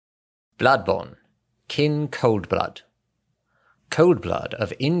Bloodborne, kin Coldblood. Coldblood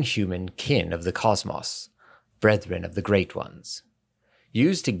of inhuman kin of the cosmos, brethren of the great ones.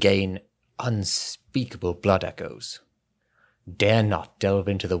 Used to gain unspeakable blood echoes. Dare not delve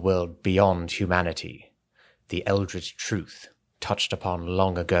into the world beyond humanity. The eldritch truth touched upon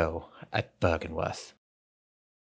long ago at Bergenworth.